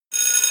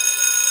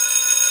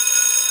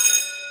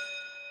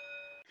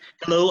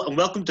Hello and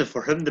welcome to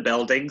For Whom the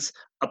Bell Dings,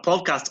 a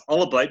podcast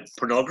all about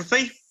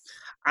pornography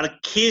and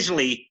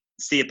occasionally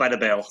Saved by the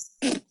Bell.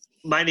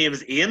 My name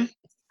is Ian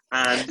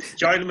and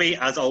joining me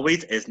as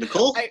always is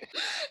Nicole.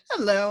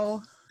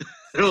 Hello.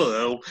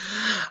 Hello.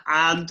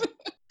 And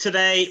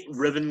today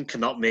Ruben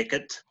cannot make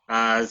it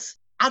as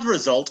a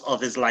result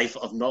of his life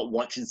of not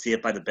watching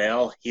Saved by the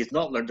Bell. He's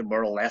not learned the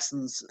moral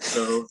lessons,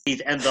 so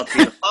he's ended up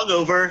being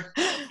hungover,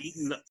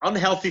 eating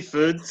unhealthy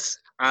foods,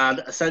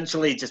 and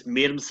essentially just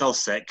made himself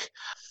sick.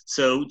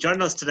 So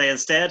joining us today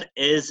instead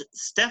is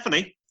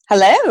Stephanie.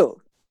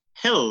 Hello.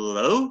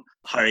 Hello.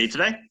 How are you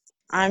today?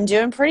 I'm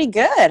doing pretty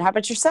good. How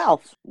about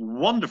yourself?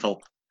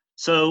 Wonderful.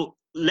 So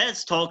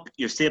let's talk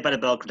your Saved by the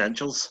Bell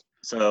credentials.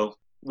 So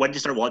when did you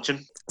start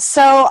watching?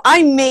 So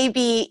I may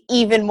be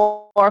even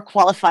more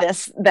qualified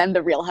than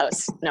the real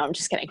host. No, I'm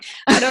just kidding.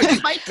 I know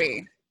you might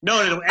be.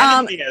 No,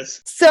 anything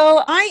is.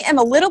 So I am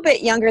a little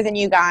bit younger than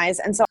you guys,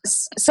 and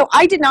so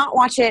I did not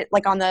watch it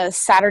like on the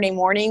Saturday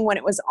morning when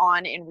it was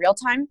on in real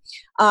time,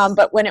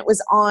 but when it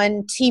was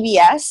on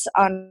TBS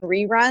on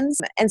reruns.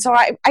 And so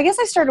I guess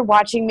I started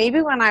watching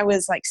maybe when I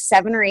was like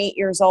 7 or 8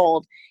 years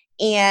old,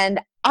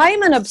 and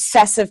I'm an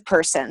obsessive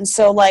person.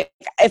 So like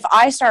if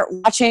I start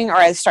watching or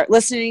I start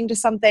listening to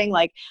something,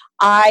 like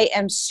I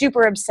am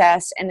super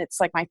obsessed and it's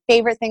like my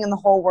favorite thing in the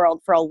whole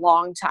world for a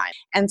long time.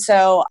 And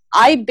so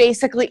I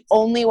basically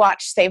only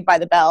watched Saved by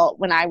the Bell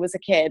when I was a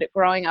kid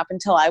growing up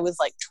until I was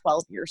like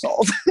 12 years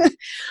old.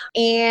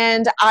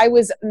 And I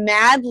was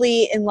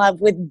madly in love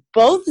with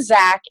both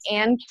Zach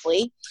and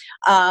Kelly.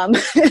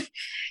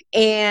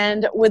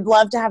 And would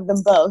love to have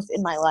them both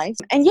in my life.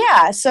 And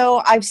yeah,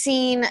 so I've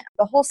seen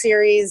the whole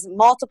series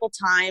multiple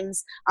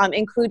times,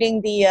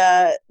 including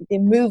the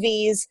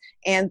movies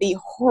and the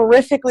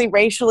horrifically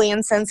racially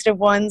insensitive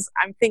ones.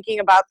 I'm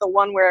thinking about the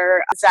one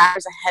where Zach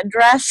wears a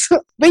headdress.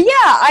 But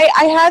yeah, I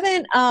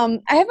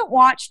haven't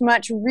watched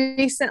much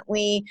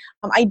recently.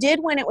 I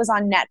did when it was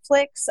on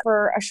Netflix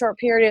for a short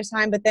period of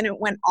time, but then it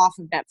went off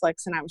of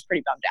Netflix and I was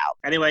pretty bummed out.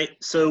 Anyway,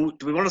 so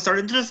do we want to start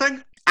into this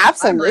thing?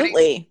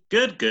 Absolutely.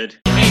 Good.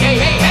 Hey,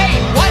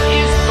 what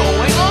is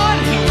going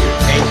on here?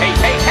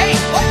 Hey,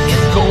 what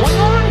is going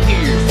on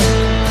here?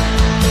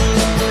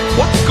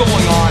 What's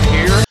going on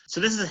here?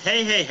 So this is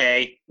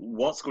Hey,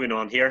 what's going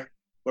on here?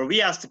 Where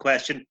we ask the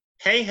question,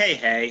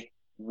 Hey,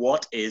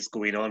 what is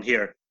going on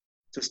here?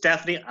 So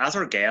Stephanie, as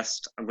our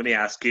guest, I'm going to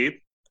ask you,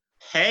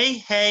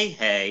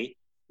 Hey,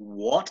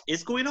 what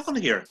is going on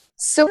here?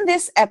 So in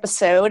this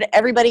episode,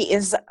 everybody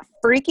is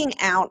freaking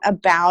out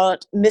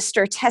about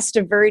Mr.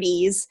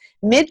 Testaverde's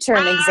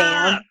midterm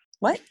exam.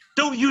 What?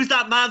 Don't use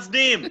that man's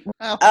name.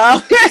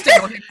 Oh.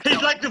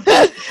 He's like the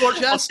voice for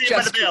Just Saved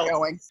by the keep Bell.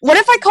 going. What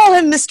if I call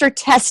him Mr.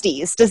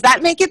 Testes? Does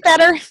that make it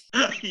better?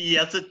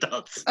 Yes, it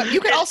does. You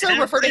could also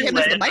refer to him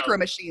as the Random. Micro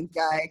Machines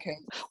guy.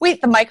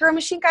 Wait, the Micro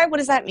Machine guy? What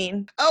does that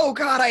mean? Oh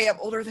God, I am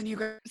older than you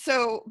guys.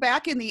 So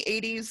back in the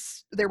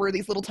 80s, there were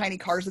these little tiny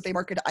cars that they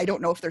marketed. I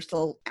don't know if they're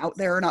still out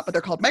there or not, but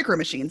they're called Micro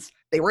Machines.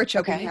 They were a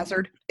choking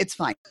hazard. It's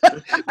fine.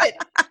 But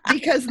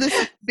because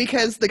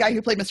the guy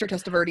who played Mr.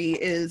 Testaverde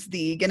is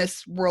the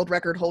Guinness World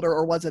Record holder,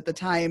 or was at the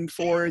time,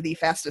 for the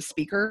fastest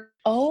speaker.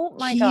 Oh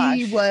my gosh.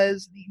 He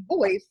was the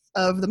voice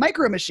of the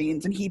Micro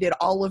Machines, and he did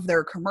all of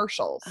their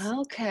commercials.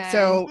 Okay.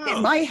 So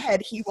in my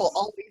head, he will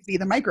always be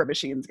the Micro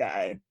Machines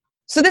guy.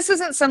 So this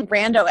isn't some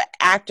rando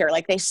actor,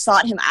 like they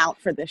sought him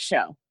out for this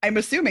show. I'm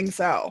assuming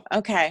so.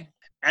 Okay.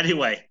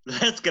 Anyway,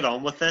 let's get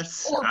on with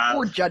this.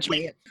 Or judge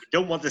me.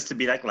 Don't want this to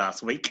be like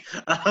last week.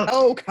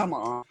 Oh, come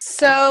on.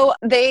 So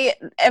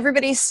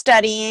everybody's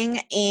studying,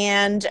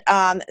 and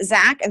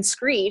Zach and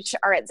Screech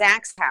are at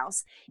Zach's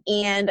house,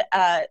 and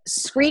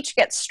Screech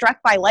gets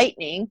struck by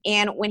lightning,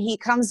 and when he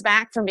comes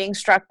back from being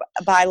struck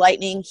by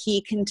lightning,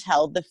 he can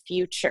tell the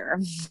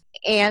future.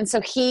 And so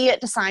he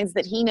decides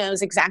that he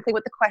knows exactly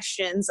what the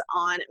questions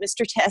on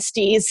Mr.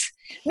 Testes's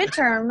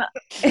midterm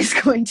is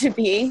going to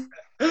be.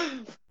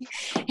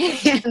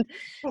 And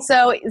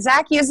so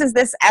Zach uses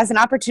this as an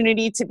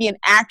opportunity to be an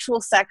actual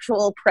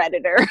sexual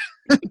predator.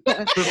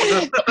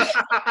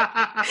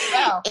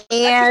 Wow.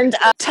 And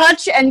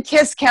touch and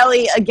kiss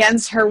Kelly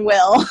against her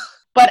will.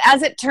 But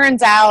as it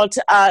turns out,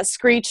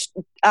 Screech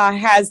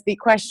has the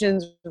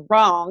questions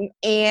wrong,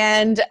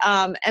 and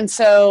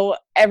so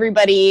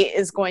everybody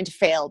is going to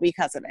fail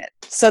because of it.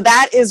 So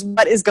that is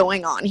what is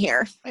going on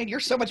here. Man,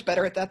 you're so much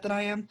better at that than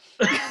I am.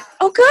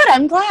 Oh, good.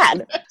 I'm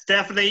glad.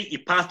 Stephanie, you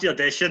passed the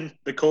audition.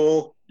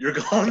 Nicole, you're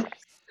gone.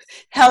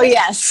 Hell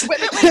yes.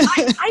 Wait,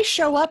 I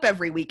show up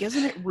every week.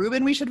 Isn't it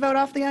Ruben we should vote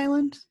off the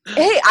island?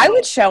 Hey, I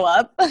would show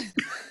up.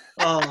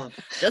 Oh.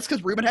 Just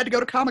because Ruben had to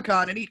go to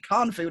Comic-Con and eat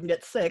con food and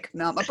get sick.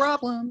 Not my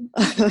problem.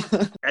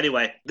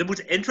 Anyway, the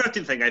most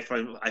interesting thing I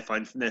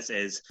found from this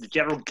is the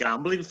general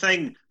gambling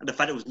thing and the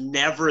fact it was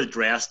never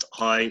addressed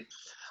how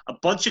a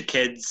bunch of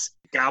kids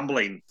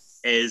gambling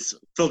is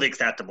fully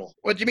acceptable.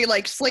 What do you mean,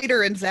 like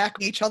Slater and Zach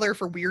each other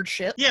for weird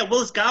shit? Yeah,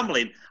 well, it's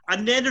gambling.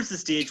 And then there's the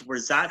stage where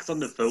Zach's on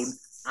the phone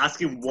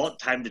asking what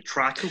time the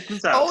track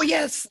opens at. Oh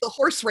yes, the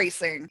horse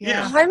racing.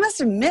 Yeah. Oh, I must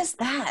have missed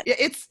that. Yeah,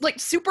 it's like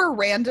super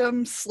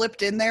random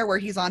slipped in there where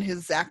he's on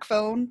his Zach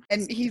phone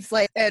and he's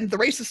like, and the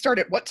races start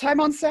at what time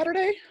on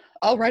Saturday?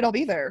 All right, I'll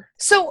be there.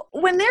 So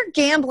when they're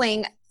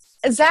gambling,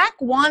 Zach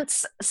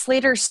wants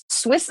Slater's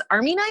Swiss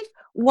Army knife.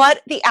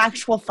 What the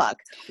actual fuck?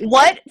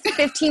 What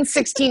 15,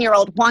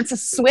 16-year-old wants a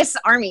Swiss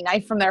Army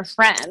knife from their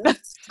friend?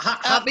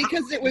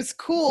 Because it was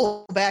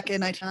cool back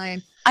in my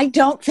time. I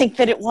don't think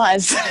that it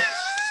was.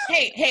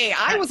 Hey,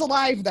 I was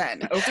alive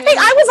then. Okay. Hey,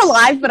 I was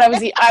alive, but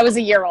I was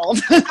a year old.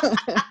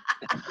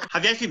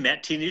 Have you actually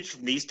met teenagers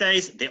from these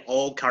days? They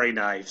all carry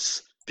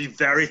knives. Be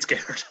very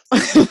scared.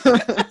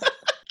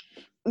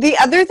 The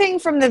other thing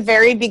from the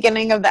very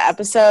beginning of the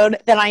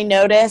episode that I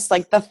noticed,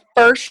 like the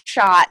first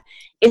shot,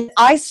 is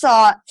I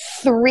saw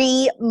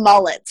 3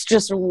 mullets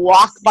just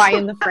walk by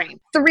in the frame.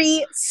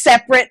 3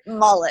 separate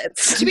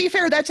mullets. To be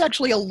fair, that's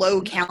actually a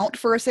low count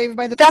for a Saved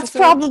by the That's episode.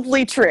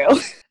 probably true.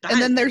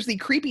 And then there's the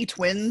creepy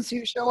twins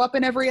who show up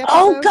in every episode.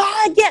 Oh,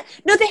 God, yeah.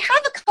 No, they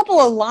have a couple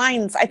of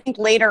lines, I think,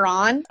 later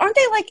on. Aren't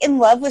they, like, in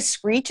love with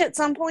Screech at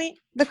some point?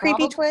 The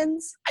creepy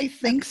twins? I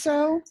think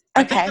so.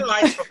 I Okay. think the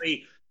lines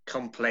probably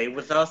come play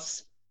with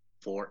us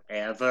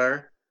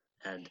forever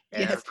and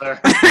Yes. ever.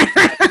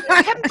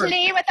 Come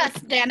play with us,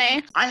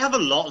 Danny. I have a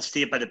lot of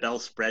Saved by the Bell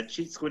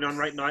spreadsheets going on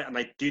right now, and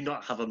I do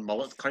not have a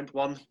mullet count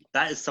one.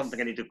 That is something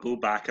I need to go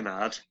back and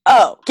add.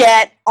 Oh,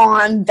 get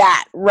on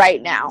that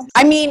right now.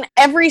 I mean,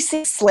 every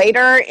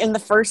Slater in the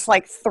first,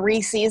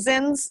 3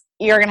 seasons,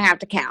 you're going to have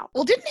to count.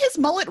 Well, didn't his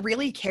mullet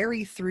really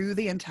carry through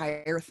the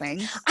entire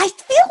thing? I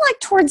feel like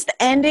towards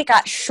the end it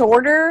got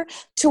shorter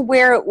to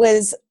where it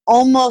was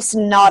almost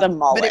not a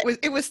mullet. But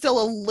it was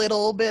still a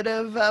little bit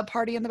of a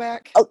party in the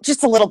back. Oh,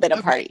 just a little bit of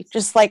Okay. party.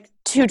 Just like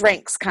 2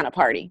 drinks kind of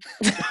party.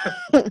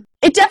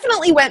 It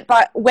definitely went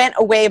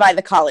away by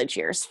the college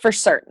years, for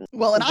certain.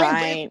 Well, and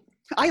Right.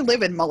 I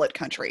live in mullet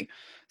country.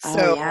 Oh,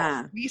 So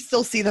yeah. we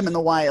still see them in the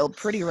wild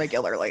pretty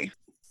regularly.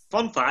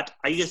 Fun fact,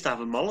 I used to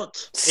have a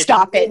mullet.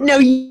 Stop it. No,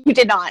 you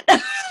did not.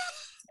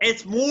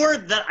 It's more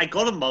that I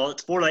got a mullet.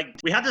 It's more like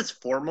we had this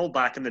formal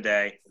back in the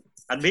day,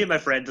 and me and my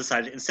friend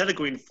decided instead of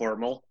going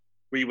formal,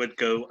 we would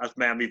go as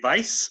Miami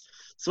Vice.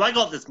 So I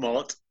got this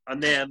mullet,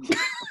 and then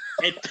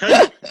it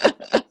took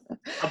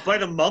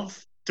about a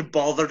month to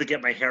bother to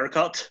get my hair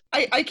cut.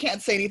 I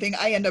can't say anything.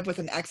 I end up with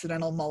an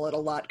accidental mullet a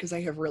lot because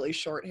I have really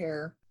short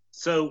hair.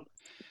 So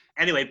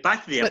anyway,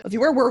 back to the But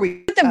where were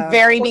we? At the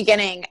very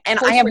beginning, and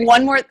I have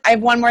one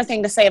more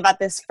thing to say about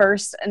this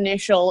first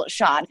initial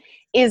shot,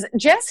 is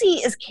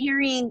Jesse is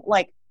carrying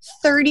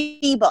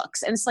 30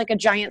 books, and it's like a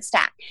giant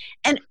stack.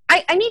 And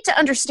I need to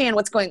understand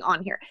what's going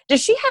on here.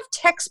 Does she have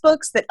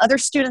textbooks that other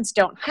students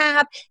don't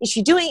have? Is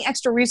she doing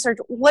extra research?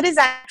 What is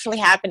actually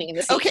happening in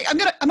this? Okay, I'm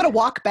gonna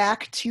walk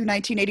back to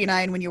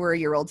 1989 when you were a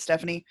year old,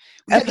 Stephanie.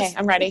 Okay,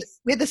 I'm ready.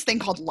 We had this thing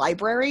called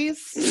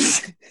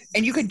libraries,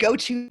 and you could go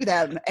to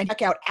them and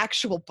check out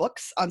actual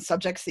books on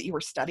subjects that you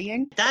were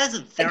studying. That is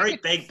a very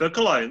big book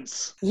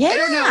allowance. Yeah. I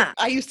don't know.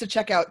 I used to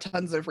check out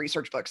tons of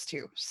research books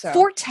too. So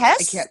For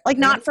tests? can't-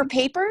 Not for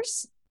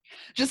papers?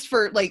 just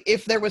for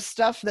if there was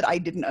stuff that I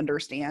didn't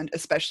understand,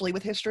 especially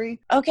with history.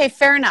 Okay,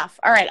 fair enough.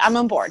 All right, I'm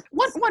on board.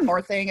 One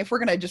more thing, if we're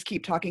gonna just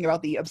keep talking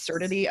about the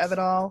absurdity of it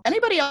all.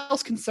 Anybody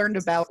else concerned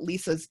about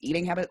Lisa's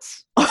eating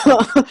habits?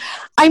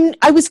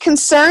 I was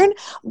concerned,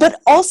 but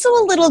also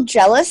a little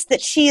jealous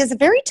that she is a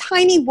very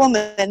tiny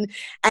woman,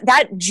 and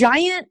that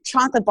giant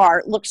chocolate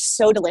bar looked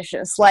so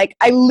delicious.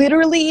 I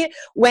literally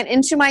went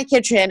into my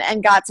kitchen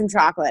and got some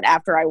chocolate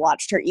after I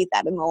watched her eat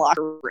that in the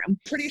locker room.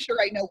 Pretty sure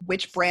I know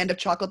which brand of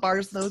chocolate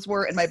bars those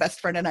were, and my best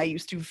friend and I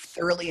used to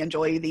thoroughly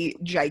enjoy the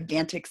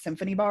gigantic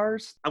symphony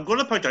bars. I'm going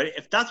to point out,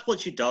 if that's what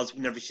she does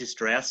whenever she's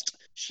stressed,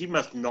 she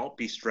must not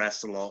be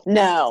stressed a lot.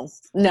 No,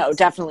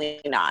 definitely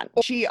not.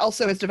 She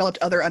also has developed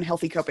other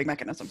unhealthy coping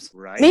mechanisms.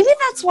 Right? Maybe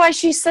that's why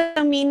she's so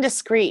mean to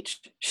Screech.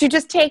 She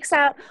just takes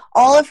out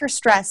all of her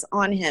stress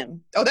on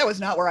him. Oh, that was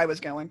not where I was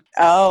going.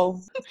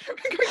 Oh.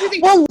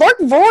 Well, Lord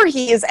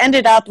Voorhees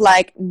ended up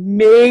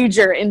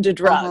major into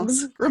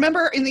drugs.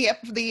 Remember in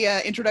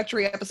the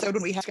introductory episode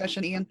when we had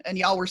discussion, Ian, and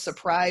y'all were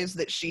surprised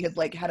that she had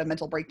had a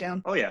mental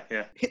breakdown? Oh, yeah,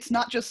 yeah. It's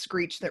not just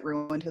Screech that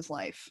ruined his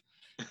life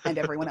and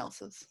everyone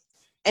else's.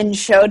 And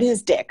showed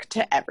his dick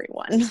to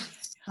everyone.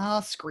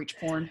 Screech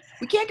porn.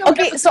 We can't go.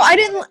 Okay, so I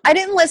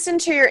didn't listen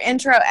to your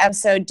intro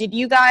episode. Did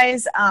you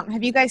guys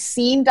have you guys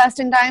seen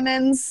Dustin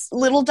Diamond's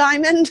Little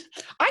Diamond?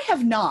 I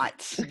have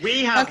not.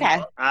 We have.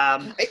 Okay.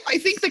 I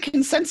think the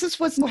consensus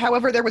was,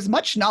 however, there was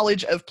much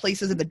knowledge of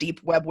places in the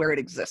deep web where it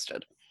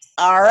existed.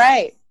 All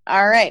right.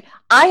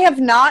 I have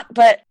not,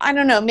 but I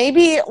don't know.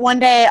 Maybe one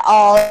day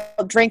I'll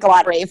drink a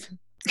lot, Rave.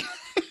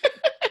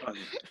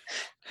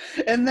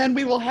 And then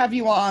we will have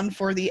you on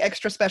for the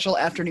extra special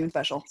afternoon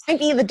special. I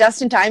be the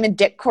Dustin Diamond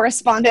dick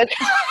correspondent.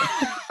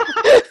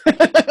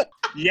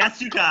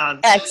 Yes, you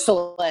can.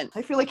 Excellent.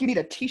 I feel like you need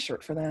a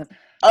t-shirt for that.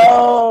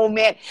 Oh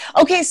man.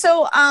 Okay,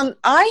 so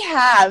I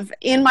have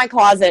in my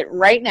closet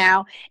right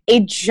now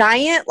a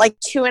giant,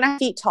 2.5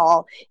 feet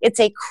tall.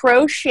 It's a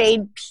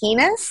crocheted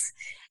penis,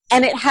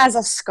 and it has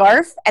a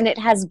scarf and it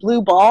has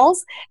blue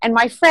balls. And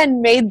my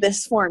friend made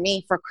this for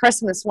me for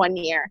Christmas one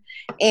year.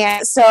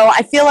 And so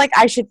I feel like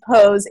I should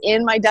pose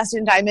in my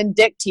Dustin Diamond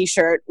Dick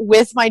t-shirt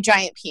with my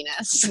giant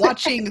penis.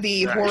 Watching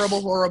the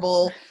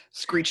horrible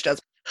Screech does.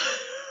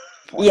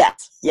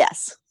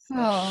 Yes.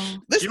 Oh,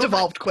 this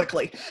devolved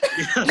quickly.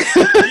 Do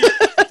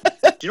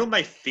you know what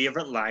my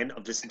favorite line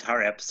of this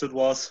entire episode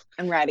was?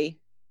 I'm ready.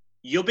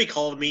 You'll be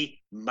calling me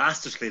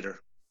Master Slater.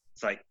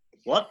 It's like,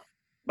 what?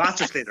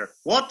 Master Slater.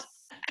 What?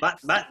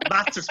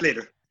 Master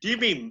Slater. Do you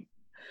mean...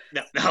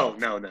 No.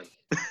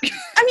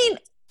 I mean,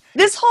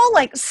 this whole,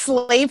 like,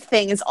 slave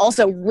thing is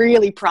also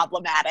really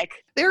problematic.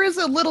 There is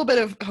a little bit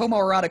of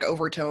homoerotic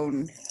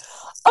overtone.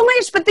 Oh my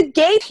gosh, but the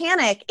gay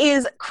panic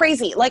is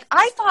crazy. Like,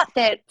 I thought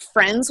that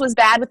Friends was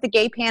bad with the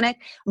gay panic,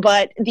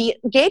 but the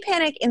gay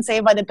panic in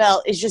Saved by the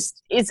Bell is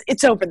just,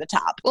 it's over the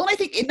top. Well, and I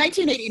think in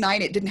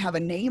 1989, it didn't have a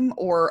name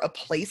or a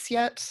place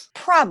yet.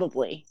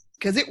 Probably.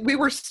 Because we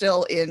were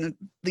still in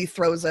the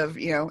throes of,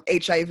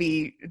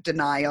 HIV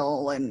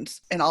denial and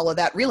all of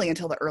that, really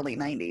until the early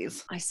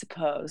 90s. I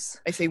suppose.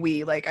 I say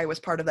we, like I was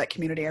part of that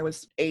community. I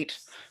was 8,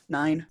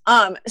 9.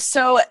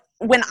 So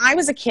when I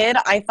was a kid,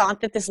 I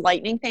thought that this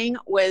lightning thing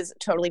was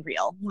totally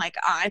real. Like,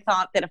 I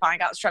thought that if I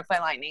got struck by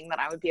lightning, that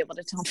I would be able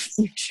to tell the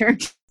future.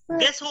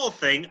 This whole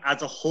thing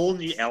adds a whole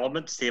new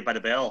element to Saved by the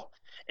Bell.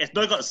 It's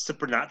now got a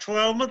supernatural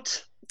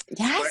element.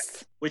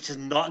 Yes. Which has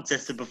not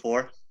existed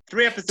before.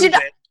 3 episodes in,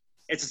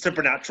 it's a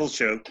supernatural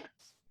show.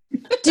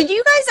 Did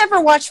you guys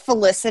ever watch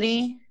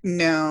Felicity?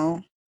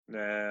 No.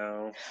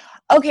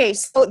 Okay,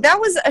 so that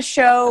was a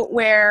show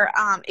where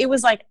it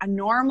was like a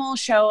normal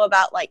show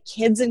about like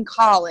kids in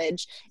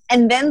college,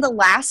 and then the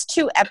last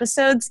 2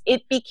 episodes,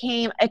 it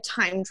became a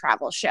time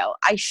travel show.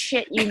 I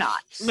shit you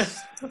not.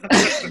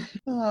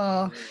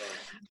 Oh,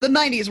 the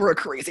 90s were a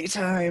crazy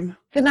time.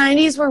 The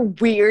 90s were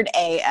weird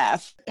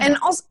AF. And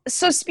also,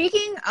 so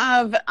speaking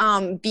of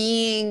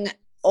being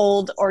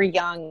old or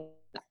young,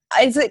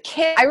 as a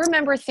kid, I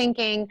remember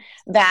thinking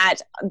that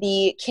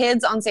the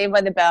kids on Saved by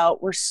the Bell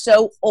were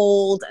so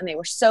old and they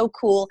were so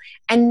cool,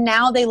 and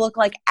now they look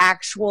like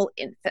actual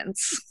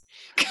infants.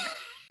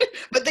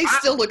 But they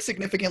still look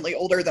significantly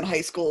older than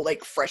high school,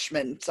 like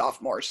freshmen,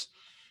 sophomores.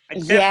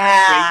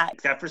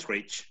 Except for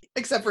Screech.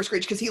 Except for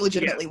Screech, because he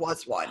legitimately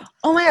was one.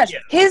 Oh my gosh,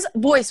 his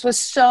voice was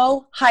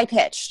so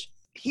high-pitched.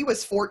 He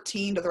was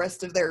 14 to the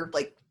rest of their,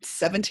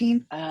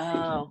 17.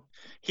 Oh.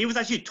 He was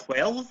actually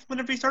 12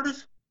 whenever he started.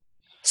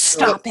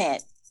 Stop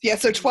it. Yeah,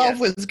 so 12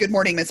 was Good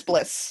Morning, Miss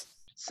Bliss.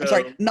 So, I'm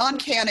sorry,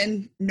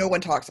 non-canon, no one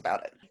talks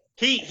about it.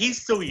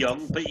 He's so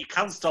young, but you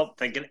can't stop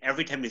thinking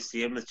every time you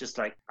see him, it's just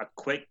like a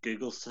quick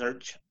Google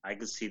search. I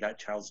can see that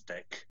child's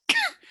dick.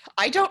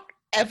 I don't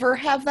ever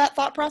have that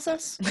thought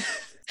process.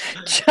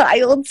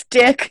 Child's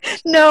dick.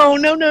 No.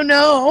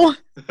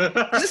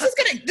 This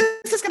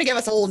is gonna give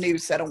us a whole new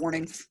set of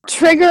warnings.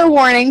 Trigger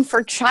warning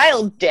for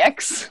child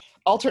dicks.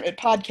 Alternate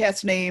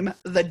podcast name,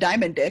 The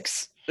Diamond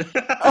Dicks.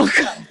 Oh,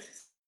 God.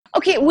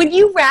 Okay, would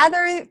you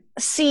rather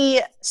see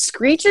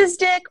Screech's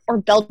dick or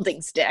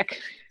Belding's dick?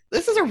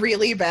 This is a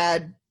really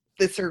bad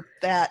this or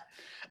that.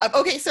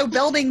 Okay, so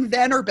Belding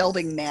then or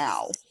Belding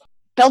now?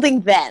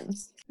 Belding then.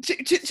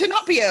 To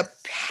not be a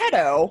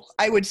pedo,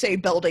 I would say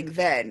Belding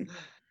then.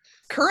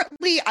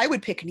 Currently, I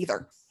would pick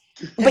neither.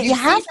 But you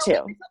have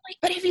to.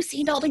 But have you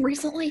seen Belding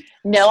recently?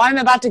 No, I'm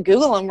about to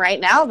Google him right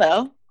now,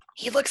 though.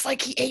 He looks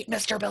like he ate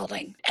Mr.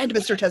 Belding and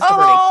Mr.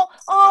 Testaverde.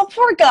 Oh,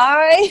 poor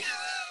guy.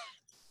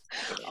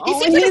 He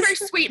seems like a very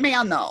sweet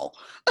man, though.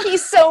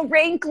 He's so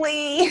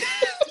wrinkly.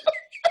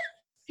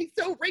 He's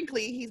so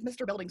wrinkly, he's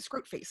Mr. Belding's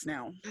scrote face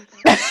now.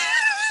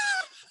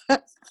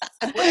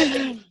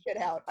 Get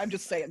out. I'm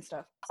just saying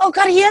stuff. Oh,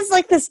 God, he has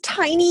like this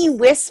tiny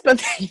wisp of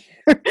hair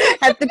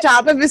at the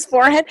top of his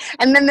forehead,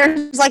 and then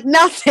there's like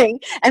nothing,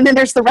 and then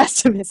there's the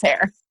rest of his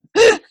hair.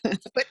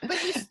 But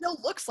he still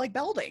looks like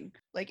Belding.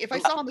 Like, if I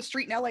saw him on the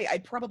street in LA,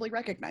 I'd probably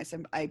recognize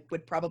him. I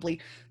would probably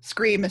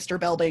scream Mr.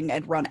 Belding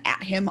and run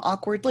at him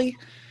awkwardly.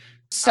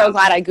 So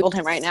glad I Googled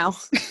him right now.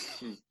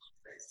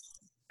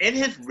 In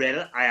his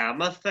Reddit I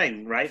Am a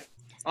thing, right?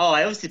 Oh,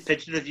 I obviously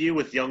pictured of you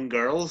with young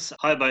girls.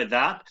 How about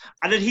that?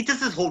 And then he does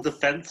this whole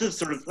defensive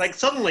sort of, like,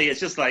 suddenly it's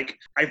just like,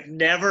 I've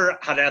never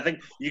had anything.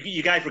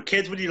 You guys were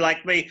kids when you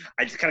liked me.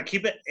 I just kind of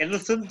keep it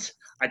innocent.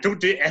 I don't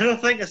do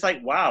anything. It's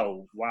like,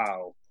 wow.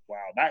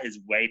 That is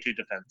way too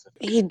defensive.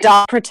 He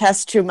does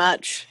protest too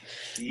much.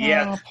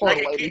 Yeah. Oh, poor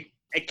lady.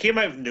 It came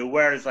out of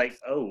nowhere. It's like,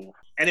 oh.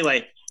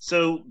 Anyway,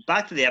 so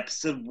back to the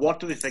episode. What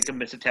do we think of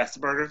Mr.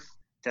 Testaverde?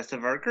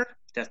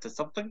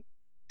 Something?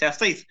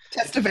 Testes?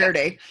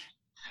 Testaverde.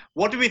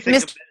 What do we think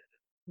of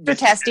Mr.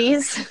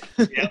 Testes?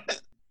 Yeah.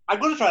 I'm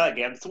going to try that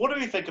again. So what do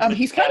we think of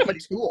He's kind of a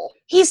tool.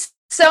 He's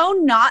so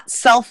not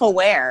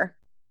self-aware.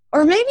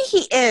 Or maybe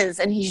he is,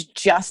 and he's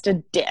just a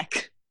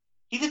dick.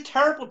 He's a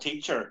terrible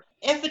teacher.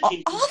 If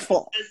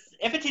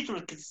a teacher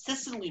was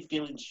consistently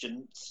failing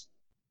students,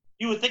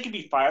 you would think he'd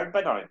be fired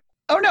by now.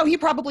 Oh, no, he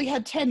probably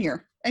had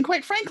tenure. And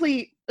quite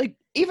frankly, like,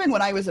 even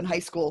when I was in high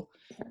school,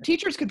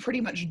 teachers could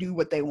pretty much do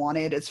what they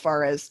wanted as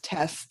far as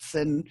tests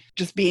and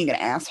just being an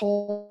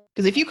asshole.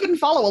 Because if you couldn't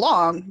follow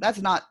along,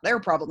 that's not their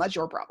problem. That's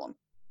your problem.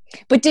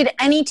 But did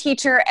any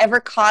teacher ever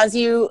cause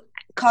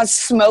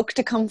smoke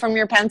to come from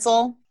your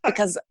pencil?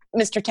 Because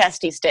Mr.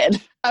 Testes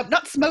did.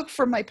 Not smoke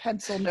from my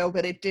pencil, no,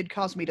 but it did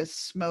cause me to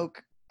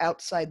smoke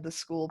outside the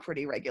school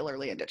pretty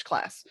regularly in ditch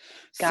class.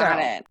 Got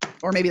it.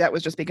 Or maybe that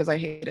was just because I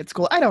hated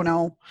school. I don't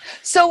know.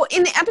 So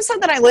in the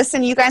episode that I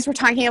listened, you guys were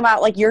talking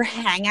about like your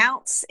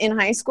hangouts in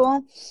high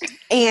school.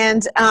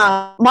 And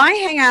my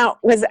hangout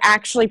was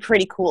actually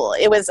pretty cool.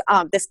 It was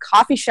this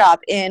coffee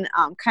shop in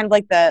kind of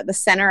like the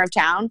center of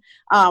town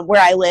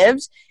where I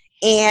lived.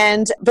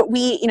 But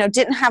we,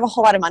 didn't have a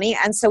whole lot of money.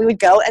 And so we would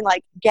go and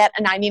like get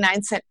a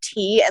 99-cent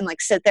tea and like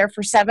sit there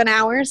for 7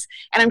 hours.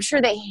 And I'm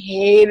sure they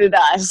hated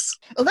us.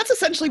 Well, that's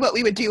essentially what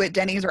we would do at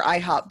Denny's or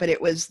IHOP, but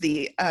it was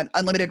the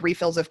unlimited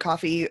refills of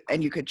coffee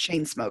and you could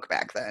chain smoke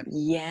back then.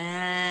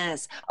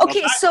 Yes.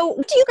 Okay. So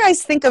what do you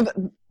guys think of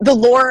the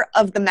lore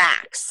of the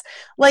Max?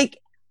 Like,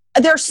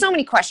 there are so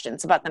many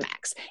questions about the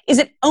Max. Is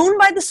it owned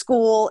by the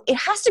school? It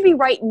has to be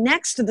right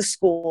next to the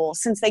school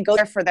since they go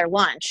there for their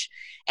lunch.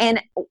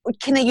 And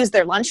can they use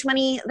their lunch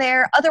money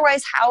there?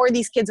 Otherwise, how are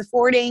these kids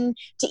affording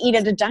to eat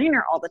at a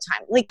diner all the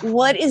time? Like,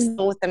 what is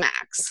with the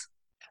Max?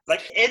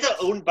 Like, is it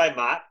owned by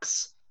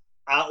Max?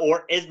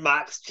 Or is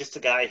Max just a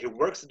guy who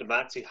works at the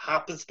Max who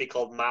happens to be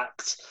called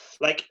Max?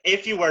 Like,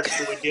 if you were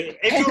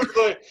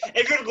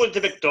going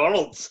to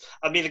McDonald's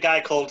and meet a guy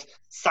called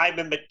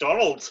Simon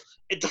McDonald,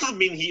 it doesn't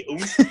mean he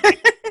owns it.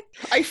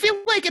 I feel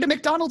like at a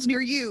McDonald's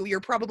near you,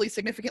 you're probably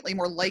significantly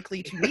more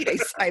likely to meet a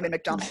Simon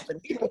McDonald than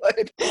he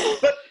would.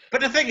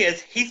 But the thing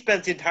is, he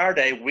spends the entire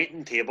day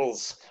waiting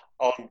tables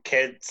on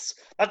kids.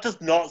 That does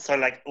not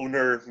sound like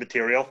owner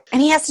material.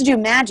 And he has to do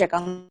magic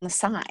on the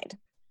side.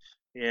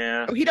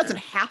 Yeah. Oh, he doesn't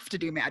have to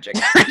do magic.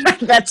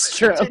 That's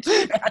true.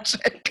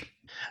 Magic.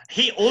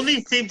 He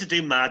only seemed to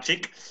do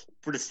magic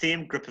for the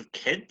same group of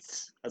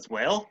kids as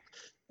well,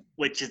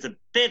 which is a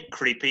bit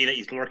creepy that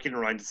he's lurking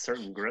around a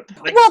certain group.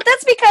 Like, well,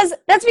 that's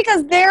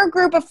because their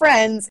group of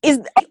friends is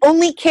the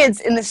only kids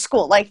in the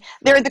school. Like,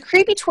 they're the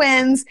creepy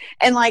twins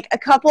and like a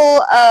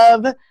couple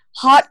of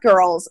hot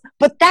girls,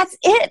 but that's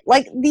it.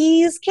 Like,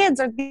 these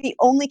kids are the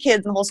only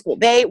kids in the whole school.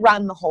 They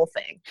run the whole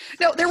thing.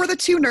 No, there were the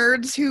two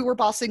nerds who were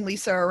bossing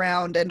Lisa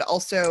around and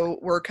also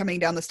were coming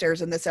down the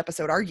stairs in this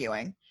episode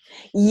arguing.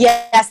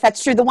 Yes,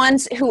 that's true. The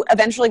ones who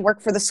eventually work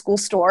for the school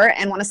store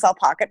and want to sell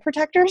pocket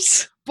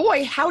protectors.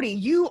 Boy, howdy,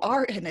 you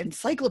are an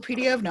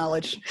encyclopedia of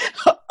knowledge.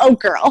 Oh,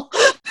 girl.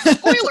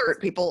 Spoiler alert,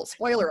 people.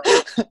 Spoiler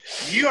alert.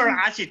 you are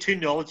actually too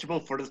knowledgeable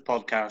for this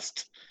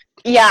podcast.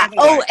 Yeah.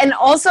 Oh, and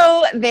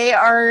also they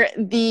are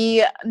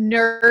the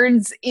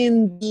nerds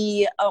in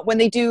the when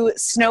they do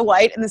Snow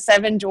White and the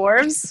Seven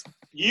Dwarves.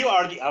 You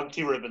are the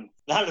anti-ribbon.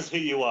 That is who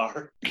you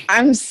are.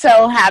 I'm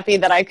so happy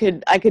that I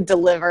could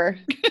deliver.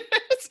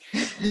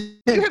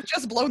 You have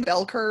just blown the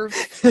bell curve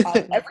on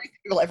everything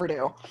you'll ever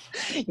do.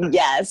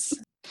 Yes.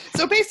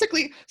 So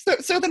basically,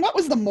 so then what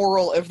was the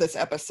moral of this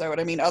episode?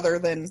 I mean, other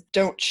than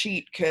don't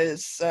cheat,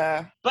 because...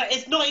 But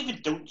it's not even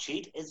don't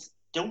cheat, it's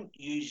don't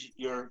use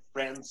your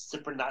friend's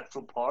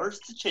supernatural powers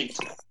to cheat.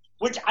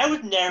 Which I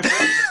would never be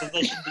in a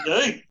position to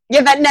do.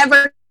 Yeah, that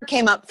never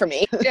came up for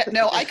me. Yeah,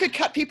 no, I could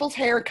cut people's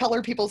hair,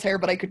 color people's hair,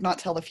 but I could not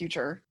tell the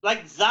future.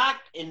 Like, Zach,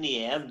 in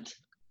the end,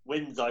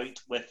 wins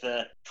out with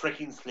the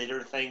tricking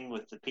Slater thing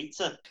with the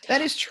pizza.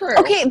 That is true.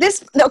 Okay,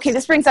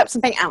 this brings up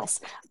something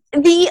else.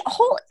 The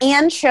whole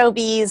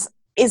anchovies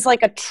is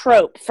like a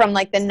trope from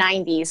like the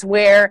 90s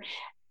where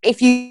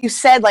if you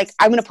said like,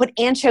 I'm going to put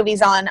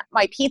anchovies on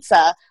my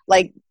pizza,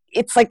 like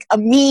it's like a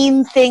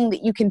mean thing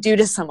that you can do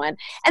to someone.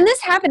 And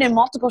this happened in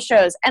multiple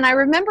shows. And I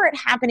remember it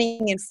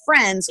happening in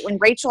Friends when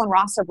Rachel and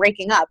Ross are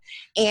breaking up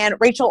and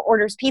Rachel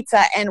orders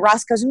pizza and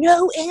Ross goes,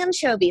 no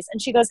anchovies.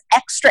 And she goes,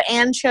 extra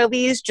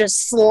anchovies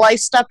just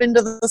sliced up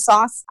into the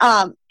sauce.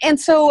 And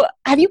so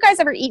have you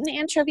guys ever eaten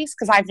anchovies?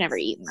 Because I've never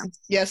eaten them.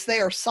 Yes, they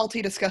are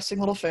salty, disgusting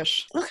little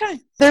fish. Okay.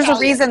 There's a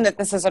reason that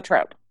this is a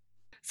trope.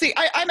 See,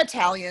 I'm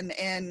Italian,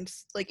 and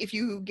like if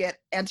you get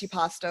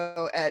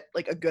antipasto at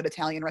like a good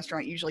Italian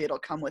restaurant, usually it'll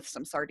come with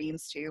some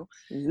sardines too.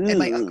 Ooh. And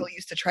my uncle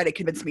used to try to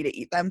convince me to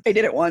eat them. I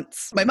did it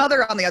once. My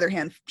mother, on the other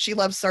hand, she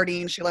loves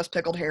sardines, she loves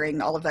pickled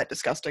herring, all of that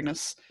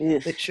disgustingness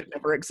that should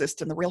never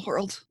exist in the real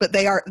world. But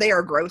they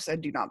are gross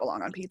and do not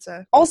belong on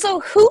pizza. Also,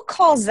 who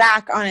calls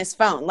Zach on his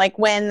phone? Like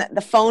when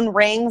the phone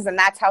rings and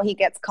that's how he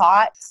gets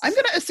caught? I'm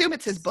gonna assume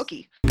it's his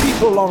bookie.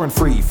 People are in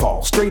free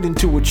fall, straight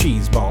into a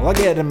cheese ball. I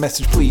get a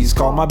message, please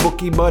call my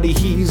bookie buddy,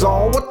 he's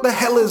all. What the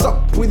hell is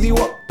up with you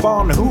up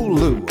on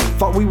Hulu?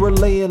 Thought we were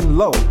laying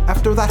low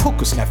after that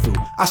hooker snafu.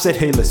 I said,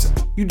 hey listen,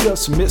 you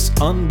just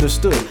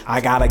misunderstood.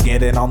 I gotta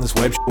get in on this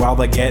web while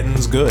the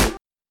getting's good.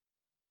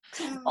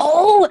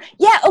 Oh,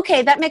 yeah,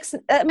 okay, that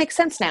makes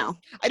sense now.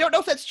 I don't know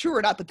if that's true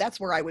or not, but that's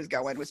where I was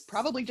going, was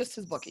probably just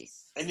his bookie.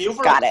 In the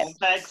overall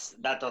context,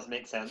 that does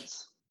make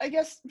sense. I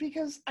guess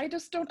because I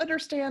just don't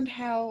understand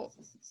how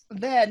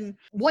then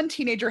one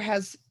teenager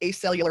has a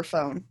cellular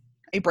phone,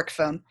 a brick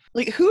phone.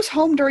 Like, who's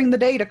home during the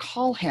day to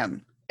call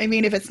him? I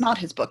mean, if it's not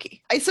his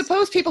bookie. I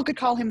suppose people could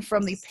call him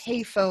from the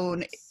pay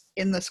phone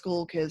in the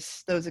school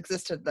because those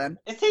existed then.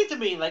 It seems to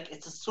me like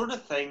it's the sort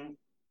of thing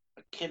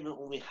a kid will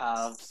only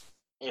have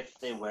if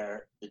they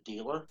were the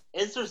dealer.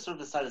 Is there sort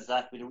of side of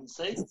Zach we don't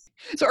see?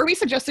 So are we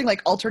suggesting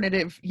like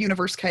alternative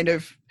universe kind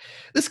of,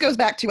 this goes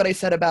back to what I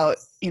said about,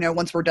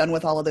 once we're done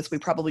with all of this, we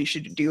probably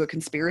should do a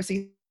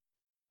conspiracy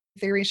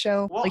theory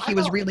show. Well, like he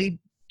was really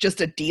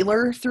just a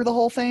dealer through the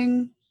whole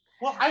thing.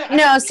 Well,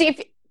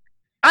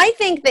 I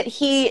think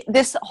that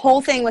this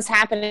whole thing was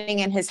happening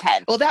in his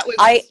head. Well,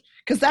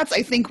 because that's,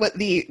 I think, what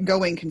the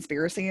going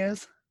conspiracy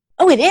is.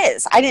 Oh, it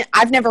is.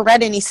 I've never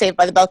read any Saved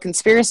by the Bell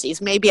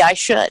conspiracies. Maybe I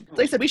should.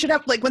 Like I said, we should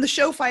have, like, when the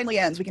show finally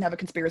ends, we can have a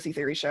conspiracy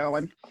theory show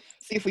and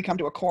see if we come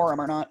to a quorum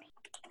or not.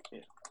 Yeah.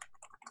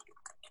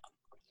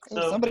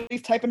 So,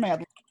 somebody's typing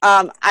mad.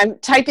 I'm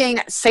typing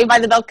Saved by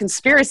the Bell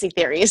conspiracy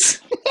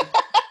theories.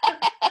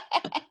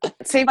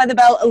 Saved by the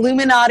Bell,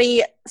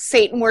 Illuminati,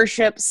 Satan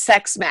worship,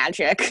 sex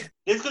magic.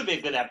 This is going to be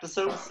a good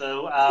episode.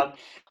 So,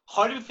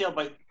 how do you feel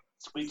about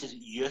Screech's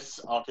use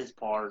of his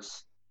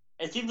powers?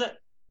 It seems that,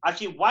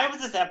 actually, why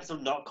was this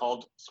episode not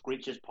called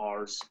Screech's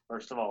Powers,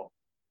 first of all?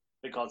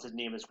 Because his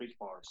name is Screech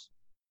Powers.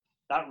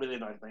 That really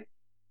annoyed me.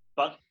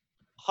 But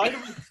how do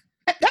we...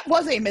 That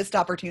was a missed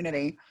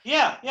opportunity.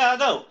 Yeah, I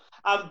know.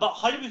 But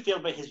how do we feel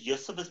about his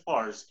use of his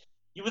powers?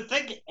 You would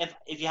think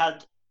if you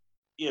had,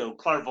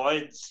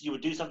 clairvoyance, you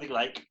would do something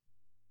like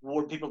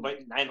warn people about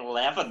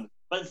 9/11,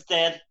 but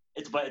instead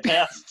it's about a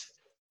test.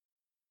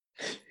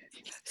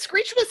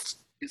 Screech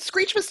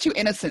was too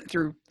innocent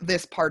through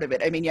this part of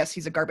it. I mean, yes,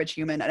 he's a garbage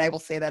human, and I will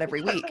say that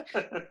every week.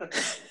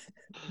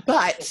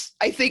 But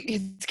I think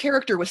his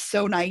character was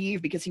so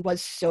naive because he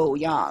was so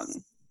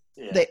young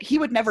that he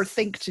would never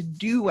think to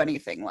do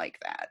anything like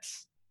that.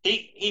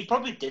 He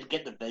probably did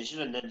get the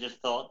vision and then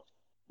just thought,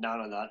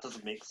 no, that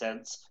doesn't make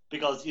sense.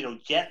 Because,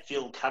 jet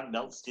fuel can't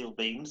melt steel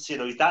beams.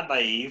 He's that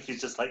naive.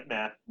 He's just like,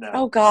 nah.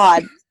 Oh,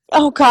 God,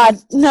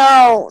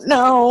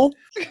 no.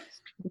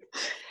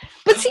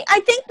 But see, I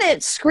think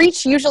that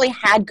Screech usually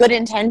had good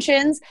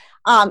intentions.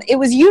 It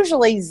was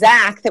usually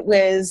Zach that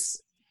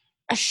was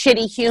a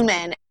shitty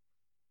human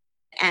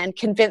and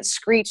convinced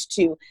Screech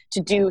to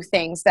do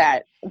things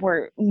that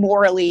were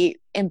morally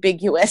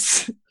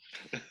ambiguous.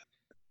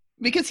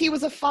 Because he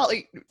was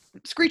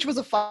Screech was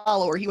a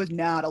follower. He was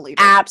not a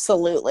leader.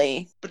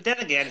 Absolutely. But then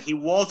again, he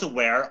was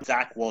aware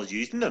Zach was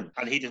using him,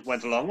 and he just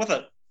went along with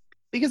it.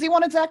 Because he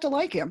wanted Zach to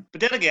like him.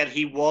 But then again,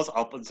 he was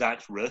up on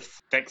Zach's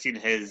roof, fixing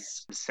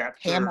his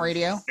ham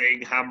radio.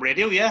 Ham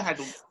radio, yeah.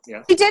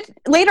 He did.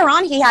 Later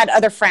on, he had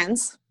other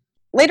friends.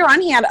 Like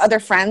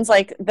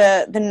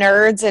the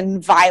nerds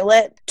and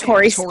Violet,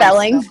 Tori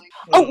Spelling.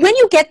 Oh, when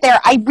you get there,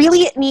 I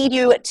really need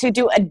you to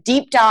do a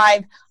deep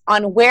dive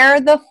on where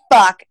the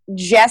fuck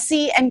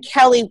Jesse and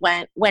Kelly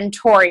went when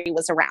Tori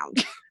was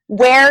around.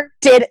 Where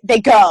did they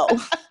go?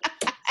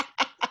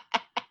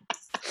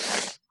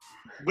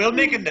 We'll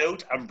make a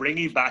note and bring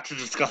you back to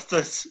discuss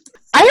this.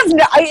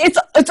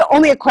 It's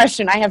only a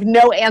question. I have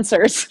no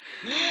answers.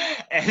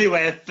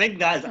 Anyway, I think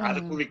that is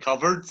adequately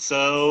covered,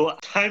 so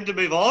time to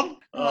move on.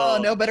 Oh,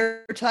 no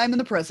better time than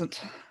the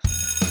present.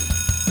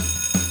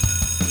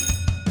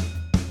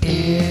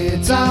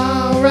 It's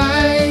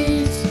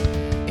alright.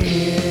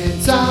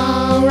 It's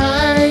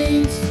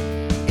alright.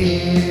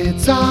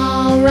 It's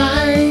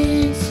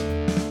alright.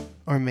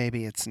 Or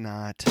maybe it's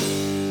not.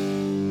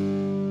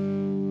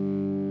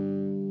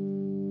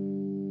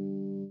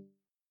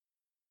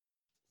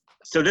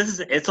 So this is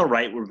It's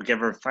Alright, where we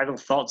give our final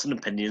thoughts and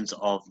opinions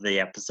of the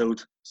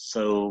episode.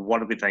 So what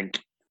do we think?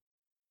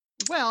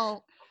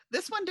 Well,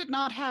 this one did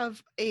not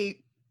have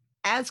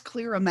as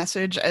clear a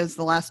message as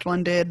the last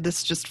one did.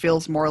 This just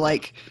feels more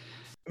like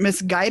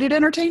misguided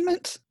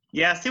entertainment.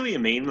 Yeah, I see what you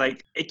mean.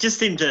 Like, it just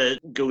seemed to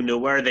go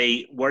nowhere.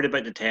 They worried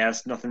about the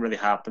test, nothing really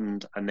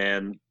happened, and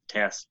then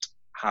test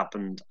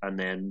happened, and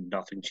then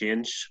nothing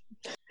changed.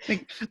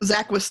 Like,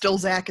 Zach was still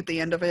Zach at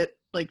the end of it.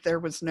 Like, there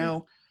was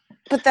no...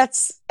 But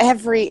that's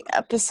every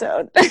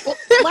episode.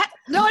 Well,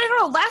 no.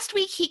 Last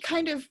week he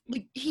kind of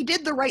he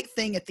did the right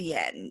thing at the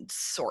end,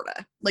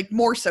 sorta. Like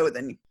more so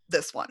than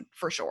this one,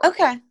 for sure.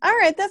 Okay, all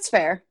right, that's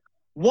fair.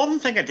 One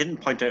thing I didn't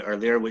point out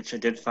earlier, which I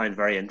did find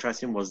very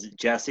interesting, was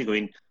Jessie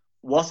going,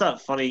 "What's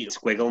that funny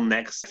squiggle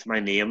next to my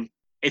name?"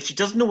 If she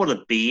doesn't know what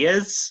a B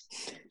is,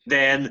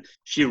 then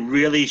she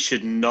really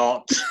should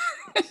not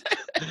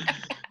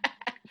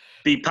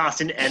be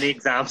passing any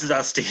exams at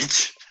that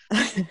stage.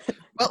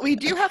 Well, we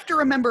do have to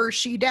remember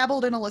she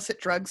dabbled in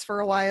illicit drugs for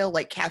a while,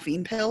 like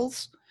caffeine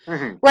pills.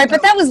 Mm-hmm. Right,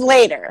 but that was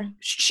later.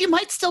 She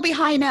might still be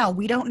high now.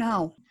 We don't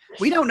know.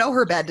 We don't know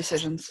her bad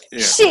decisions.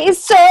 Yeah.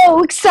 She's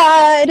so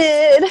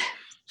excited.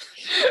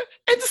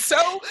 And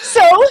so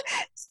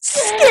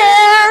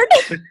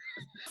scared.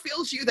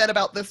 Feels you that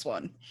about this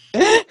one.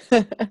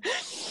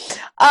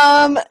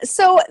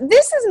 So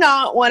this is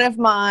not one of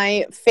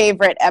my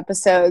favorite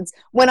episodes.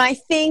 When I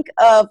think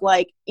of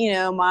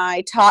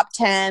my top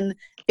 10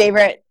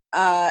 favorite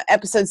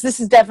episodes,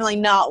 this is definitely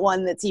not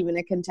one that's even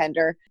a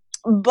contender.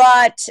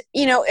 But,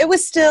 you know, it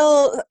was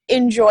still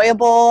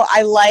enjoyable.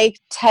 I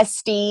liked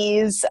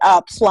Testie's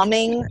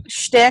plumbing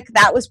shtick.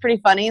 That was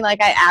pretty funny.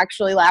 Like, I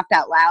actually laughed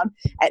out loud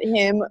at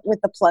him with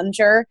the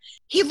plunger.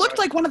 He looked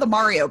like one of the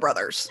Mario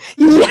brothers.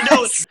 Yes.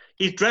 No,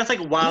 he's dressed like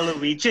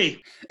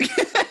Waluigi.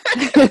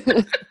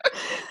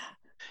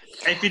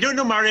 If you don't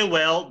know Mario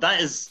well, that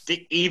is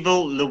the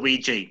evil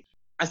Luigi.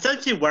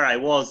 Essentially where I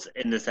was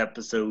in this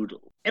episode,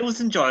 it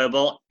was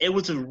enjoyable. It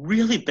was a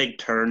really big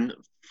turn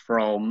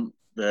from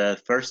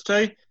the first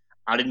two,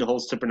 adding the whole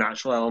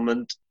supernatural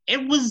element.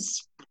 It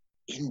was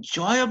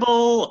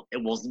enjoyable.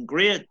 It wasn't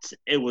great.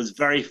 It was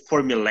very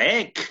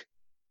formulaic.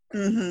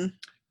 Mm-hmm.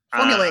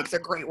 Formulaic's a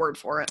great word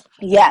for it.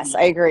 Yes,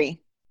 I agree.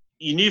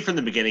 You knew from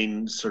the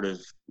beginning sort of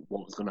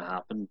what was going to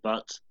happen,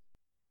 but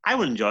I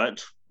would enjoy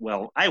it.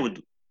 Well, I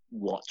would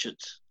watch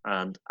it,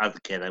 and as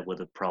a kid, I would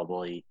have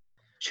probably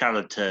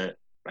chatted to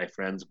my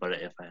friends about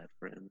it if I had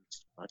friends.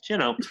 But, you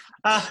know.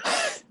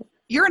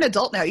 You're an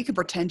adult now. You can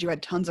pretend you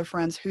had tons of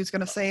friends. Who's going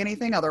to say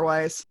anything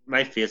otherwise?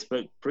 My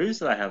Facebook proves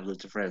that I have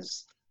loads of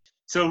friends.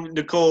 So,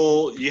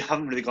 Nicole, you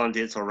haven't really gone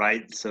to It's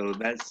Alright, so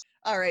that's...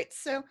 All right.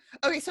 So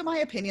my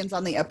opinions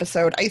on the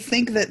episode. I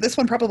think that this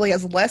one probably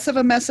has less of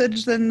a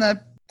message than the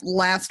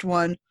last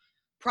one.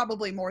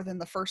 Probably more than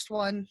the first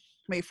one.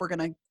 I mean, if we're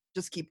going to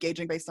just keep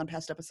gauging based on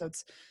past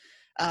episodes.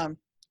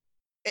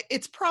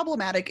 It's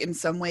problematic in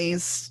some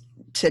ways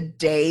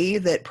today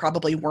that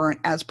probably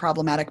weren't as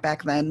problematic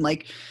back then.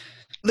 Like,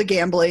 the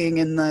gambling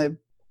and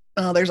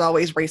there's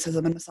always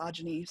racism and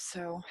misogyny.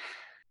 So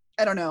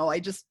I don't know.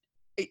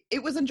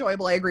 It was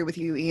enjoyable. I agree with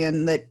you,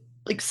 Ian, that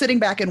like sitting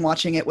back and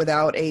watching it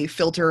without a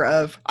filter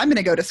of, I'm going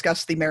to go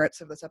discuss the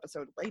merits of this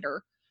episode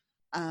later.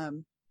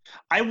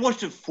 I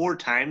watched it 4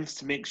 times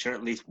to make sure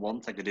at least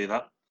once I could do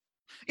that.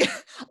 Yeah,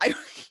 I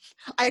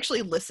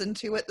actually listened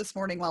to it this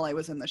morning while I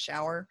was in the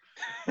shower.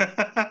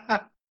 Yeah,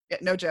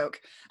 no joke.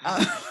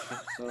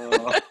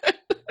 So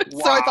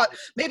I thought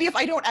maybe if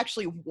I don't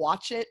actually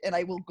watch it, and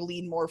I will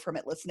glean more from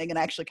it listening, and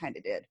I actually kind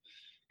of did,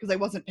 because I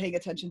wasn't paying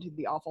attention to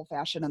the awful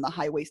fashion and the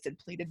high-waisted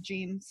pleated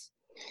jeans.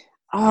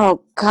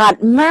 Oh,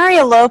 God.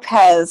 Mario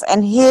Lopez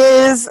and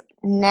his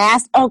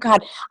nasty... Oh,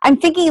 God. I'm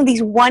thinking of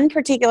these one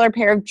particular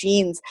pair of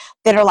jeans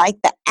that are like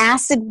the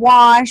acid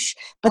wash,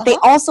 but they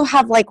also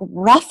have like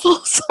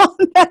ruffles on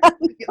them.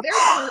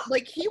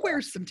 Like, he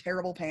wears some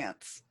terrible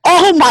pants.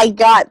 Oh, my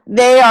God.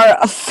 They are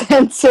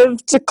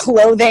offensive to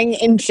clothing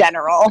in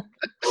general.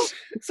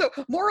 So,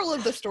 moral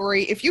of the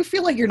story, if you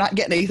feel like you're not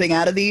getting anything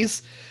out of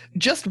these,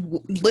 just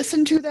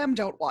listen to them,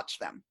 don't watch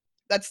them.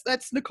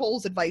 That's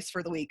Nicole's advice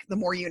for the week. The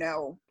more you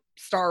know.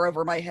 Star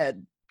over my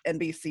head,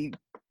 NBC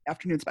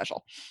afternoon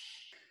special.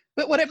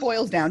 But what it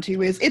boils down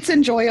to is it's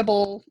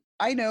enjoyable.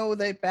 I know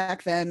that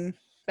back in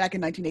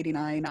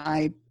 1989,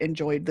 I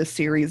enjoyed this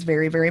series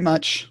very, very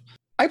much.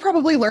 I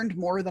probably learned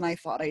more than I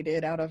thought I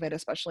did out of it,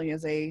 especially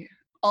as a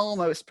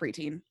almost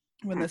preteen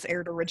when this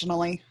aired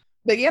originally.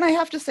 But again, I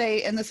have to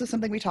say, and this is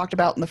something we talked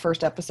about in the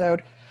first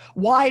episode,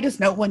 why does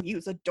no one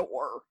use a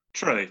door?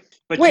 True.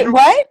 But wait,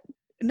 what?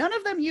 None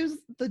of them use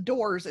the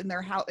doors in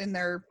their house, in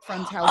their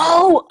friend's house.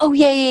 Oh,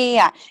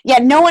 yeah. Yeah,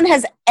 no one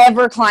has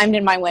ever climbed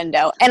in my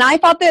window. And I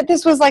thought that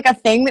this was like a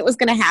thing that was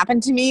going to happen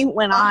to me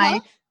when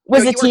I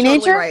was a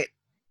teenager. Totally right.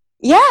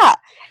 Yeah.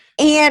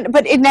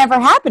 But it never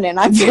happened, and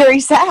I'm very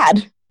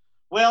sad.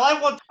 Well,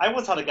 I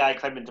once had a guy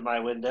climb into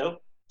my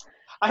window.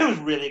 I was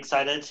really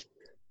excited.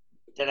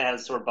 Then I had a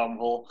sore bum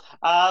hole.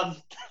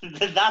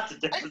 That's a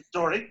different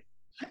story.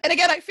 And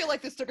again, I feel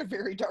like this took a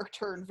very dark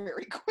turn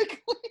very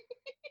quickly.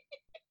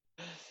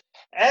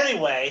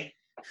 Anyway,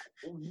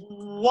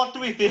 what do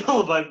we feel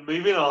about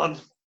moving on?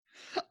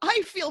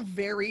 I feel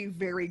very,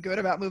 very good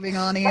about moving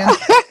on, Ian.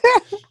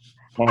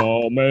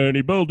 How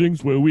many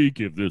buildings will we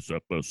give this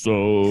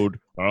episode?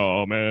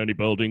 How many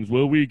buildings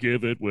will we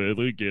give it? Will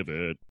we give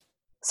it?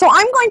 So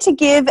I'm going to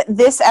give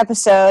this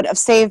episode of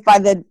Saved by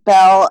the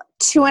Bell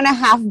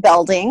 2.5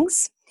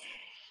 buildings.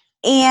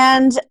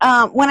 And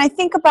when I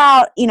think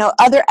about,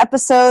 other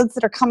episodes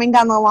that are coming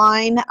down the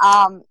line,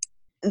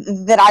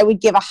 that I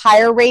would give a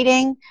higher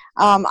rating,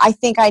 I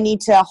think I need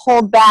to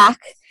hold back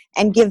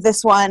and give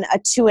this one a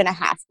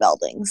 2.5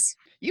 buildings.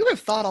 You have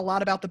thought a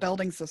lot about the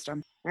building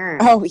system.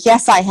 Oh,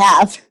 yes, I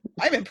have.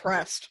 I'm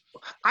impressed.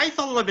 I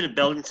thought a little bit of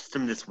building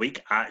system this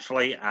week,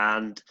 actually,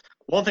 and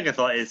one thing I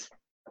thought is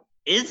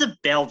a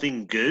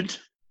building good?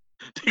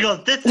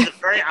 Because this is a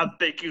very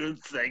ambiguous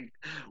thing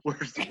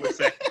we're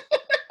saying.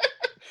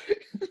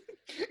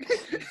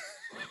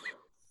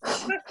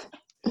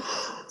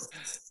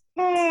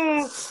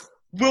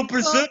 We'll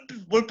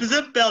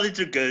presume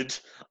buildings are good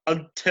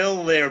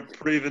until they're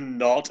proven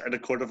not in a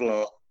court of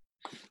law.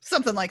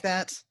 Something like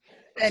that.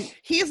 And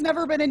he's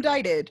never been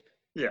indicted.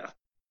 Yeah.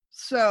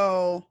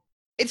 So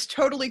it's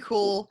totally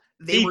cool.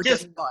 They were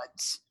just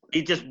buds.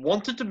 He just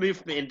wanted to move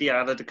from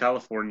Indiana to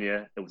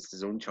California. It was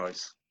his own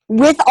choice.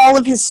 With all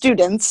of his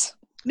students.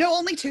 No,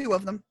 only 2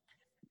 of them.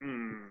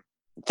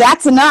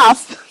 That's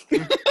enough.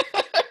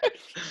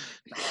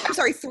 I'm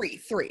sorry,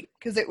 3.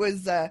 Because it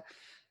was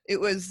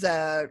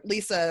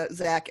Lisa,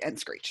 Zach, and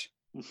Screech.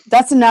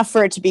 That's enough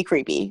for it to be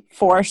creepy,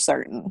 for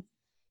certain.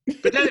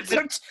 But then,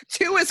 So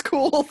 2 is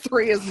cool,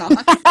 3 is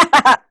not.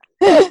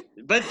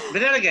 but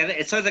then again,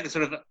 it sounds like a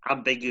sort of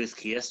ambiguous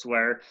case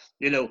where,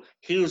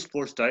 he was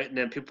forced out, and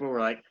then people were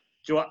like,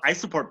 "Do you know what? I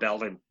support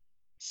Belding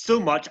so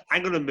much,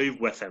 I'm going to move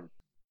with him."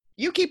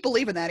 You keep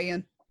believing that,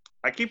 Ian.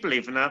 I keep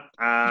believing that,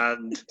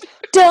 and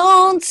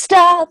Don't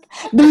stop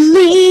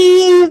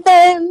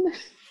believing.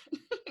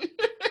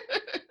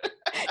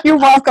 You're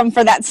welcome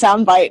for that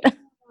soundbite.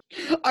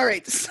 All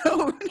right,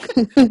 so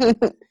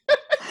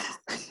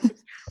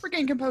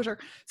regain composure.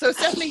 So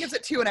Stephanie gives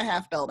it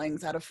 2.5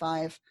 Beldings out of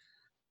 5.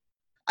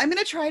 I'm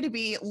going to try to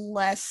be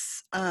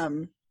less, what's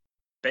the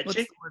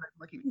bitchy. word I'm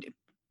looking to?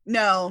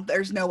 No,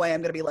 there's no way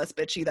I'm going to be less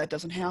bitchy. That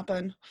doesn't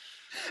happen.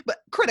 But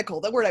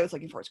critical, the word I was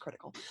looking for is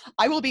critical.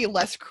 I will be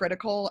less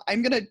critical.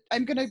 I'm going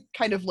to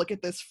kind of look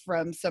at this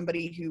from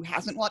somebody who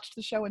hasn't watched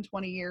the show in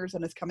 20 years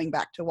and is coming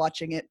back to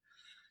watching it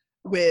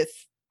with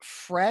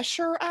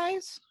fresher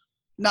eyes,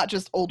 not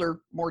just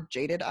older, more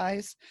jaded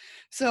eyes.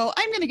 So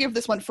I'm going to give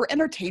this one, for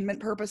entertainment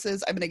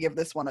purposes, I'm going to give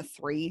this one a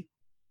 3.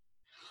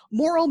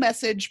 Moral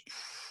message,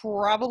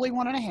 probably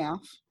 1.5.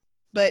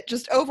 But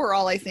just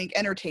overall, I think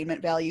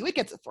entertainment value, it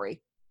gets a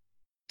 3.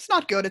 It's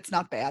not good, it's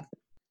not bad.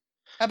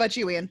 How about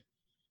you, Ian?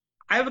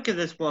 I would give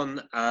this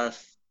one a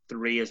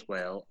 3 as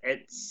well.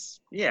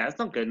 It's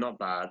not good, not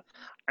bad.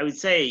 I would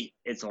say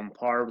it's on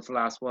par with the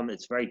last one.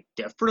 It's very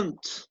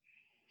different,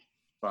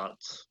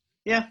 but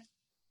yeah,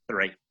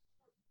 3.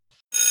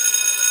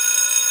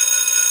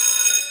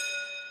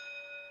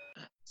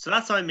 So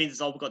that's how it means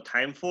it's all we've got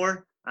time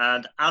for.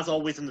 And as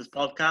always in this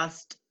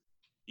podcast,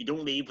 you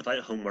don't leave without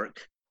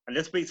homework. And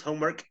this week's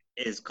homework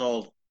is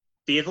called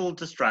Fatal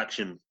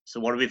Distraction. So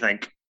what do we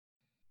think?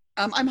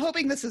 I'm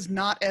hoping this is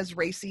not as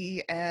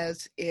racy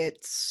as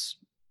its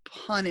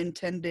pun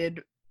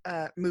intended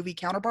movie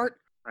counterpart.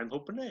 I'm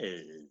hoping it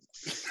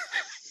is.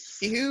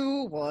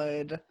 You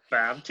would.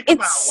 Bam, chicka,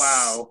 bow,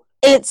 wow.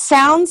 It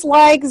sounds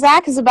like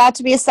Zach is about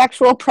to be a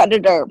sexual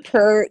predator,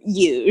 per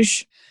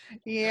usual.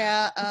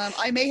 Yeah,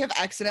 I may have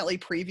accidentally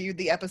previewed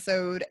the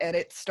episode, and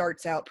it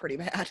starts out pretty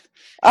bad.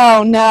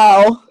 Oh,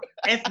 no.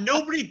 If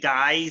nobody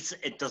dies,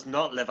 it does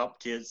not live up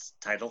to its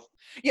title.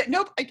 Yeah,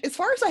 nope. As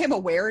far as I am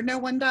aware, no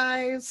one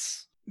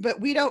dies. But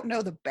we don't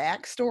know the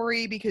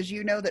backstory because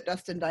you know that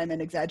Dustin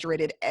Diamond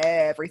exaggerated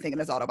everything in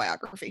his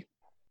autobiography.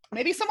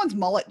 Maybe someone's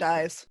mullet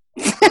dies.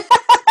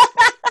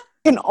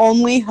 Can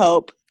only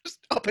hope. Just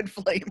up in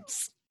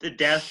flames. The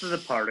death of the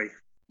party.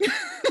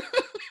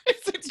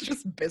 It's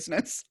just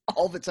business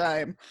all the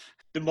time.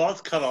 The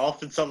moth's cut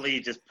off and suddenly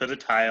you just put a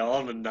tie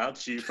on and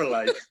that's you for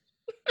life.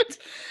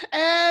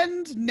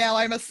 And now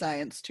I'm a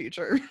science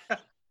teacher.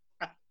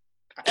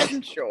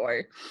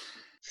 Enjoy.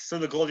 So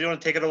Nicole, do you want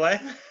to take it away?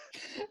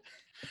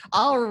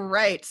 All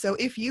right. So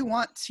if you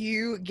want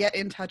to get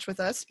in touch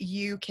with us,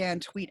 you can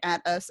tweet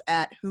at us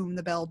at Whom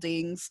the Bell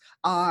Dings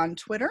on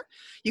Twitter.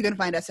 You can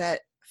find us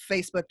at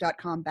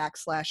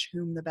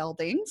facebook.com/Whom the Bell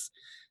Dings.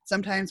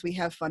 Sometimes we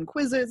have fun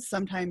quizzes.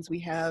 Sometimes we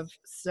have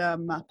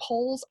some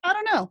polls. I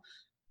don't know.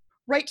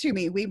 Write to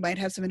me. We might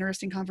have some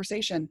interesting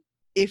conversation.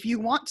 If you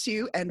want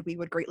to, and we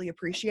would greatly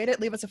appreciate it,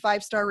 leave us a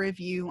 5-star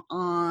review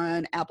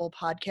on Apple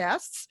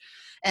Podcasts.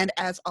 And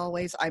as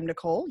always, I'm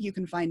Nicole. You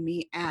can find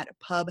me at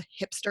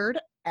PubHipstered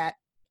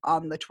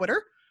on the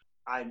Twitter.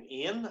 I'm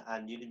Ian,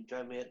 and you can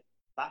join me at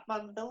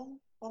Batmanville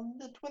on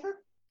the Twitter.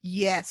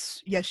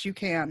 Yes, you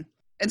can.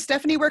 And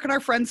Stephanie, where can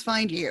our friends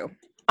find you?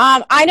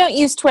 I don't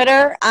use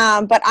Twitter,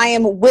 but I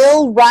am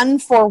Will Run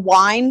for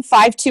Wine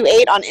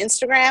 528 on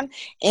Instagram,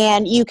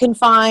 and you can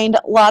find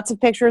lots of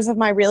pictures of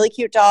my really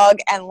cute dog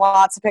and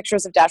lots of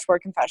pictures of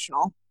Dashboard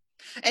Confessional.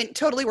 And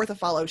totally worth a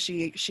follow.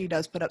 She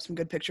does put up some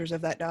good pictures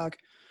of that dog.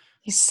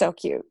 He's so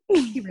cute.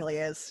 He really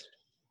is.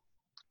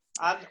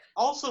 And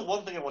also,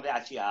 one thing I want to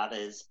actually add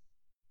is,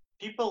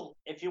 people,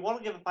 if you want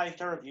to give a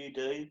 5-star review,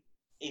 do.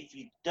 If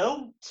you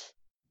don't,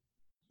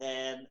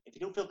 then if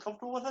you don't feel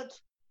comfortable with it,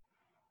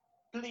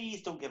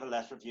 please don't give a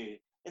less review.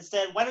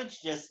 Instead, why don't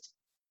you just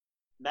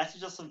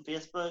message us on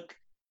Facebook,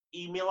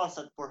 email us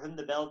at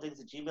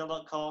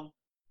forwhomthebeldings@gmail.com,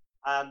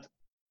 and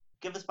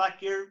give us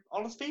back your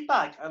honest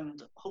feedback,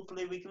 and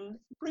hopefully we can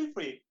improve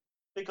for you.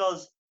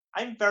 Because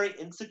I'm very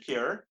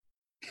insecure,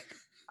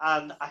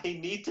 and I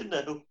need to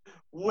know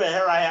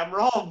where I am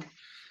wrong.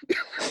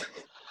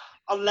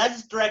 Unless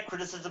it's direct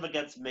criticism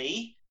against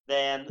me,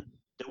 then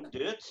don't do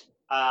it.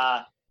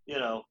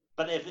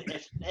 But if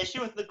an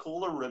issue with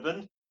Nicole or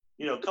Ruben,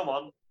 come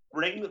on,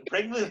 bring the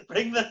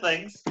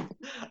things.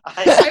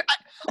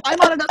 I'm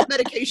on enough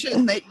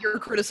medication that your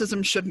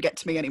criticism shouldn't get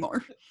to me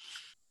anymore.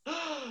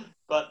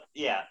 But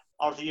yeah,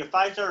 obviously your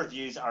 5-star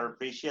reviews are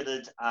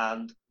appreciated,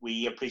 and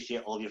we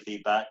appreciate all your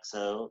feedback.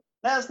 So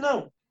let us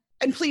know.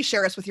 And please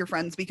share us with your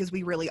friends because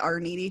we really are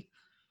needy.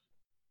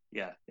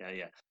 Yeah.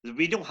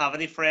 We don't have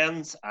any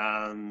friends,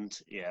 and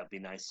yeah, it'd be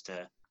nice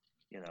to,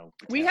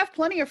 We have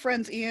plenty of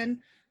friends,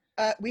 Ian.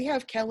 We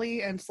have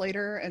Kelly and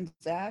Slater and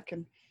Zach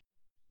and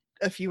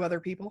a few other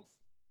people.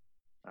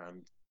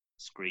 And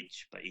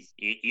Screech, but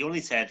he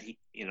only said if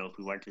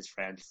we weren't his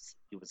friends,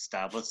 he would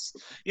stab us.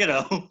 You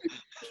know.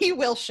 He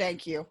will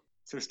shank you.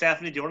 So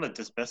Stephanie, do you want to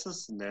dismiss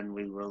us, and then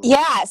we will?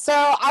 Yeah.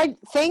 So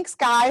thanks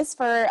guys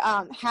for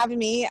having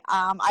me.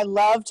 I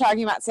love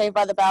talking about Saved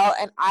by the Bell,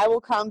 and I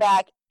will come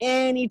back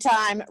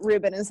anytime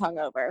Ruben is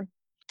hungover.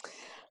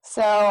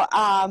 So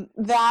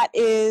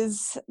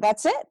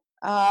that's it.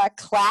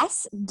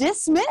 Class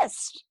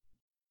dismissed.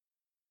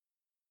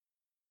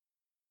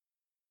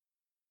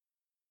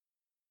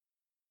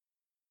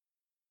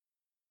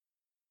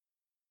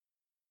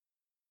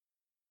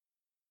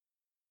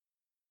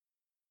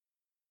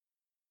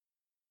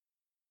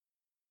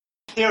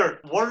 Here,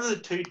 what are the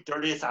two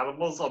dirtiest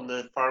animals on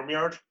the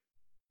farmyard?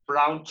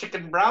 Brown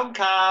chicken, brown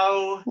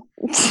cow.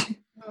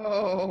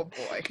 Oh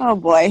boy. Oh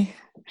boy.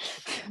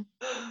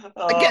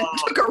 Again,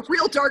 took a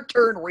real dark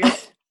turn real